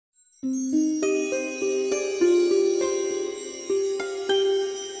سال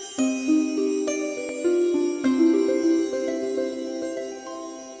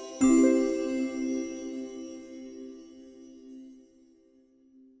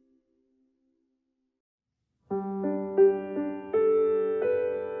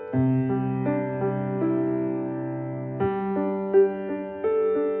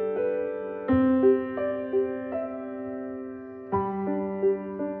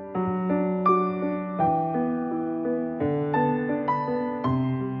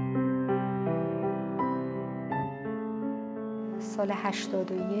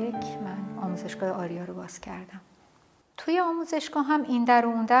 81 من آموزشگاه آریا رو باز کردم. توی آموزشگاه هم این در و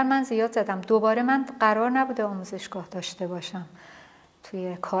اون در من زیاد زدم. دوباره من قرار نبوده آموزشگاه داشته باشم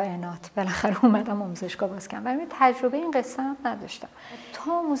توی کائنات. بالاخره اومدم آموزشگاه باز کردم. ولی تجربه این قصه هم نداشتم.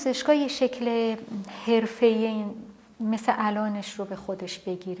 تا آموزشگاه یه شکل حرفه‌ای مثل الانش رو به خودش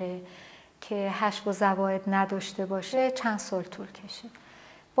بگیره که حشو و زوائد نداشته باشه چند سال طول کشید.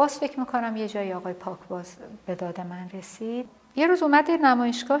 باز فکر میکنم یه جای آقای پاکباز به داد من رسید. یه روز اومد یه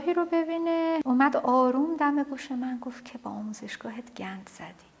نمایشگاهی رو ببینه، اومد آروم دم گوش من گفت که با آموزشگاهت گند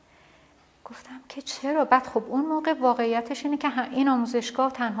زدی. گفتم که چرا؟ بعد خب اون موقع واقعیتش اینه که این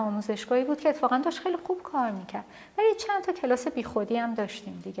آموزشگاه تنها آموزشگاهی بود که اتفاقا داشت خیلی خوب کار میکرد، ولی چند تا کلاس بیخودی هم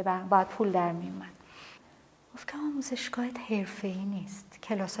داشتیم دیگه، باید پول در میومد. گفت که آموزشگاهت حرفه‌ای نیست،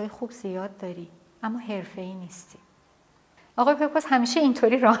 کلاس‌های خوب زیاد داری اما حرفه‌ای نیستی. آقای پاکباز همیشه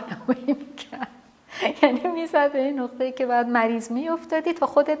اینطوری راهنمایی میکرد، یعنی میزد به این نقطه‌ای که بعد مریض میافتادی تا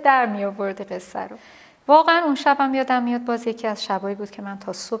خودت در میآوردی قصه رو. واقعا اون شبم یادم میاد، باز یکی از شبایی بود که من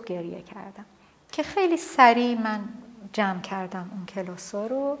تا صبح گریه کردم که خیلی سریع من جمع کردم اون کلاس‌ها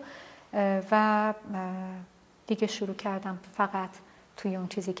رو و دیگه شروع کردم فقط توی اون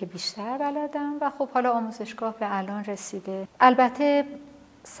چیزی که بیشتر بلدم و خب حالا آموزشگاه به الان رسیده. البته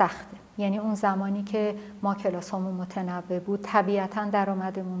سخته، یعنی اون زمانی که ما کلاسامون متنوع بود طبیعتاً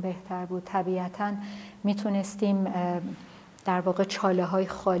درآمدمون بهتر بود، طبیعتاً میتونستیم در واقع چاله های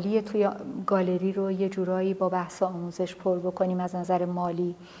خالی توی گالری رو یه جورایی با بحث آموزش پر بکنیم از نظر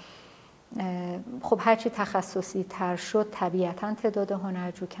مالی. خب هرچی تخصصی تر شد طبیعتاً تعداد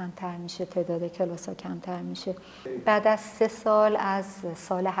هنرجو کمتر میشه، تعداد کلاس‌ها کمتر میشه. بعد از 3 سال از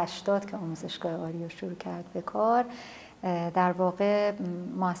سال 80 که آموزشگاه آریا شروع کرد به کار، در واقع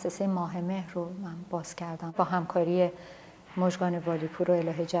مؤسسه ماه مهر رو من باز کردم. با همکاری مژگان والیپور و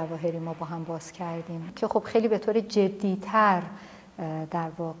الهه جواهری ما با هم باز کردیم که خب خیلی به طور جدی‌تر در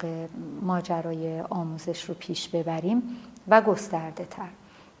واقع ماجرای آموزش رو پیش ببریم و گسترده تر.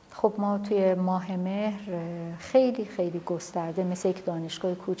 خب ما توی ماه مهر خیلی خیلی گسترده مثل یک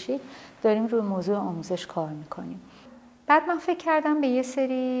دانشگاه کوچیک داریم روی موضوع آموزش کار میکنیم. بعد من فکر کردم به یه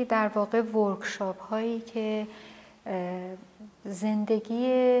سری در واقع ورکشاپ هایی که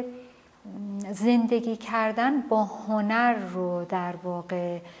زندگی کردن با هنر رو در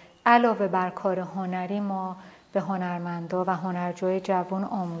واقع علاوه بر کار هنری ما به هنرمندا و هنرجوی جوان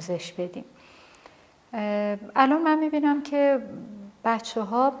آموزش بدیم. الان من میبینم که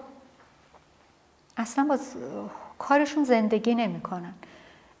بچه‌ها اصلا با کارشون زندگی نمی‌کنن.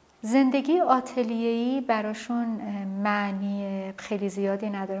 زندگی آتلیه‌ای براشون معنی خیلی زیادی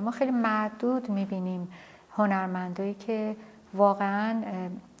نداره. ما خیلی معدود می‌بینیم هنرمندایی که واقعاً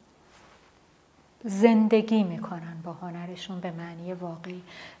زندگی می‌کنن با هنرشون به معنی واقعی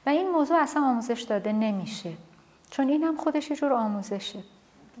و این موضوع اصلا آموزش داده نمیشه، چون این هم خودش یه جور آموزشه.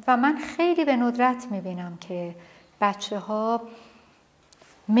 و من خیلی به ندرت می‌بینم که بچه‌ها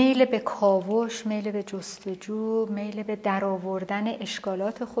میل به کاوش، میل به جستجو، میل به درآوردن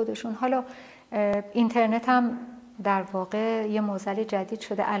اشکالات خودشون. حالا اینترنت هم در واقع یه معضل جدید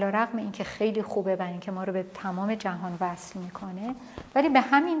شده، علی‌رغم اینکه خیلی خوبه برای اینکه ما رو به تمام جهان وصل میکنه، ولی به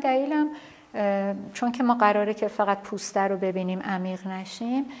همین دلیل هم چون که ما قراره که فقط پوسته رو ببینیم عمیق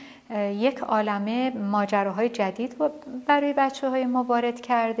نشیم، یک عالمه ماجراهای جدید برای بچه‌های ما وارد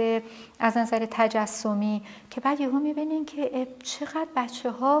کرده از نظر تجسمی که بعد یهو می‌بینین که چقدر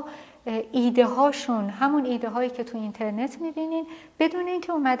بچه‌ها ایده هاشون همون ایده هایی که تو اینترنت می‌بینین بدون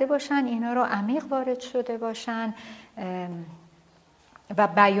اینکه اومده باشن اینا رو عمیق وارد شده باشن و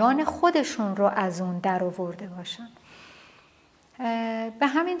بیان خودشون رو از اون در آورده باشن. به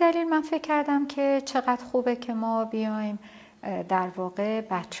همین دلیل من فکر کردم که چقدر خوبه که ما بیایم در واقع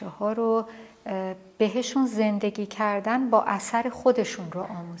بچه‌ها رو بهشون زندگی کردن با اثر خودشون رو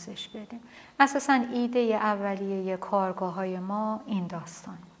آموزش بدیم. اساساً ایده اولیه کارگاه‌های ما این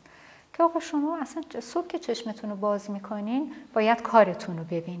داستان بود که آقا شما اصلا صبح که چشمتون رو باز می‌کنین باید کارتون رو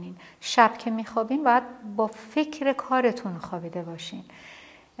ببینین، شب که می‌خوابین باید با فکر کارتون خوابیده باشین.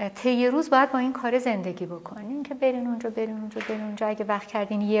 طی روز باید با این کار زندگی بکنین که برین اونجا برین اونجا برین اونجا، اگه وقت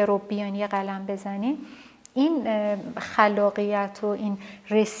کردین یه رو بیان یه قلم بزنین. این خلاقیت و این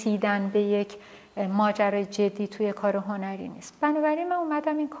رسیدن به یک ماجرای جدی توی کار هنری نیست. بنابراین من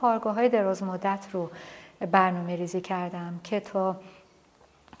اومدم این کارگاه‌های دراز مدت رو برنامه ریزی کردم که تا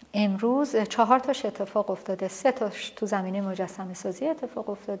امروز 4 تاش اتفاق افتاده. 3 تاش تو زمینه مجسمه سازی اتفاق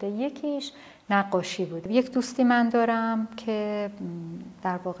افتاده، یکیش نقاشی بود. یک دوستی من دارم که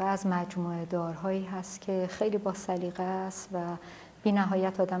در واقع از مجموعه دارهایی هست که خیلی با سلیقه است و بی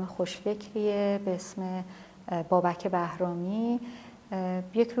نهایت آدم خوشفکریه، به اسم بابک بهرامی.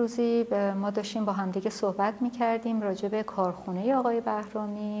 یک روزی ما داشتیم با همدیگه صحبت می‌کردیم راجع به کارخونه آقای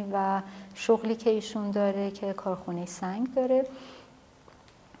بهرامی و شغلی که ایشون داره که کارخونه سنگ داره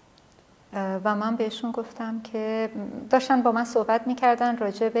و من بهشون گفتم که داشتن با من صحبت می‌کردن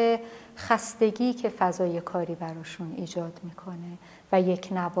راجع به خستگی که فضای کاری براشون ایجاد می‌کنه و یک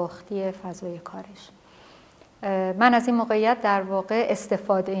نواختی فضای کارش. من از این موقعیت در واقع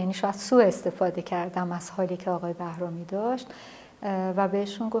استفاده، یعنی شاید سوء استفاده کردم از حالی که آقای بهرامی داشت و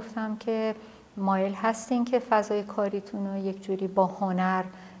بهشون گفتم که مایل هستین که فضای کاریتون رو یک جوری با هنر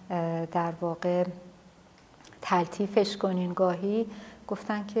در واقع تلطیفش کنین گاهی.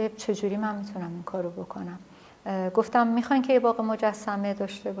 گفتن که چجوری من میتونم این کارو بکنم. گفتم میخواین که یه باغ مجسمه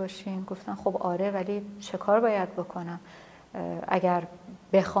داشته باشین؟ گفتن خب آره، ولی چه کار باید بکنم؟ اگر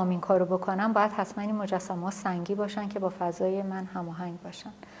بخوام این کارو بکنم باید حتما این مجسمه ها سنگی باشن که با فضای من هماهنگ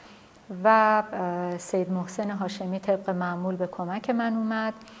باشن. و سید محسن هاشمی طبق معمول به کمک من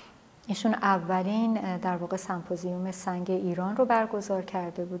اومد. ایشون اولین در واقع سمپوزیوم سنگ ایران رو برگزار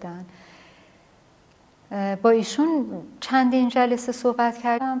کرده بودن. با ایشون چندین جلسه صحبت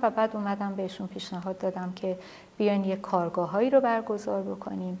کردم و بعد اومدم بهشون پیشنهاد دادم که بیاین یک کارگاه‌هایی رو برگزار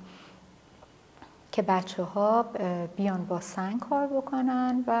بکنیم که بچه‌ها بیان با سنگ کار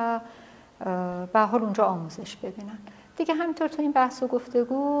بکنن و به حال اونجا آموزش ببینن. دیگه همینطور تو این بحث و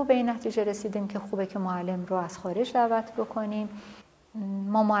گفتگو به این نتیجه رسیدیم که خوبه که معلم رو از خارج دعوت بکنیم.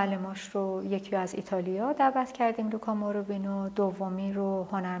 ما معلماش رو یکی از ایتالیا دعوت کردیم، لوکا موروبینو. دومی رو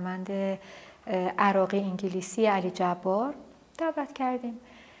هنرمند عراقی انگلیسی علی جبار دعوت کردیم.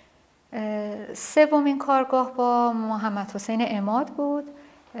 سومین کارگاه با محمد حسین عماد بود.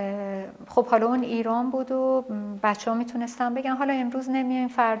 خب حالا اون ایران بود و بچه‌ها میتونستن بگن حالا امروز نمیایم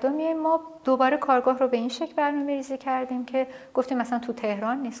فردا میایم. ما دوباره کارگاه رو به این شکل برنامه‌ریزی کردیم که گفتیم مثلا تو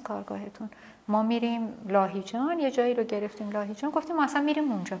تهران نیست کارگاهتون، ما میریم لاهیجان. یه جایی رو گرفتیم لاهیجان، گفتیم ما اصلا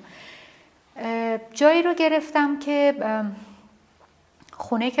میریم اونجا. جایی رو گرفتم که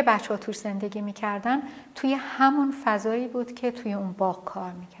خونه که بچه‌ها توش زندگی میکردن توی همون فضایی بود که توی اون باغ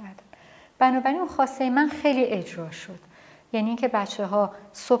کار میکردن. بنابراین اون خواسته من خیلی اجرا شد. یعنی اینکه بچه‌ها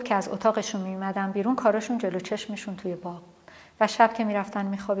صبح که از اتاقشون میومدن بیرون کاراشون جلو چشمشون توی باغ بود و شب که میرفتن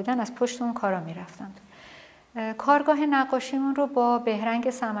میخوابیدن از پشت اون کارا میرفتن. کارگاه نقاشیمون رو با بهرنگ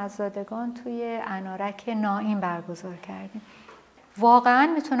صمدزادگان توی انارک نائین برگزار کردیم.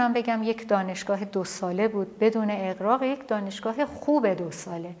 واقعا میتونم بگم یک دانشگاه 2 ساله بود بدون اغراق، یک دانشگاه خوب 2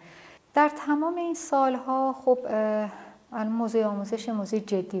 ساله. در تمام این سالها خب موضوع آموزش موضوع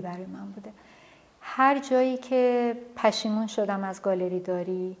جدی برای من بوده. هر جایی که پشیمون شدم از گالری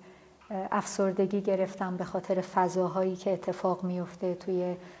داری، افسردگی گرفتم به خاطر فضاهایی که اتفاق میفته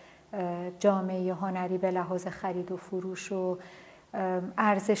توی جامعه هنری به لحاظ خرید و فروش و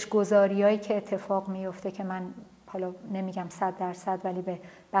ارزش گذاریایی که اتفاق میفته که من حالا نمیگم 100% ولی به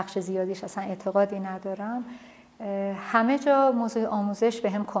بخش زیادیش اصلا اعتقادی ندارم. همه جا موضوع آموزش به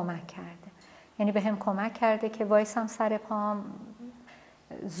هم کمک کرده. یعنی به هم کمک کرده که وایسم سر پام،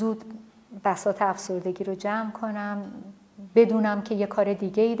 زود بساط افسردگی رو جمع کنم، بدونم که یه کار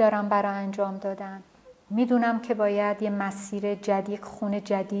دیگه ای دارم برای انجام دادن. میدونم که باید یه مسیر جدید، خون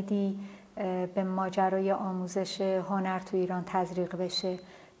جدیدی به ماجرای آموزش هنر تو ایران تزریق بشه.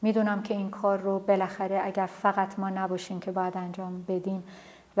 میدونم که این کار رو بالاخره اگر فقط ما نباشیم که باید انجام بدیم،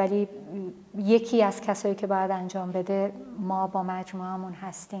 ولی یکی از کسایی که باید انجام بده ما با مجموعمون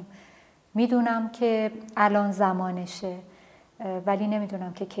هستیم. میدونم که الان زمانشه، ولی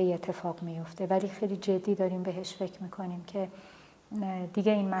نمیدونم که کی اتفاق میفته، ولی خیلی جدی داریم بهش فکر میکنیم که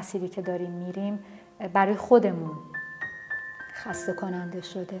دیگه این مسیری که داریم میریم برای خودمون خسته کننده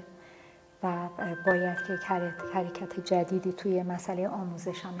شده و باید که حرکت جدیدی توی مسئله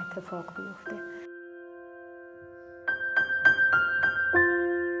آموزش هم اتفاق بیفته.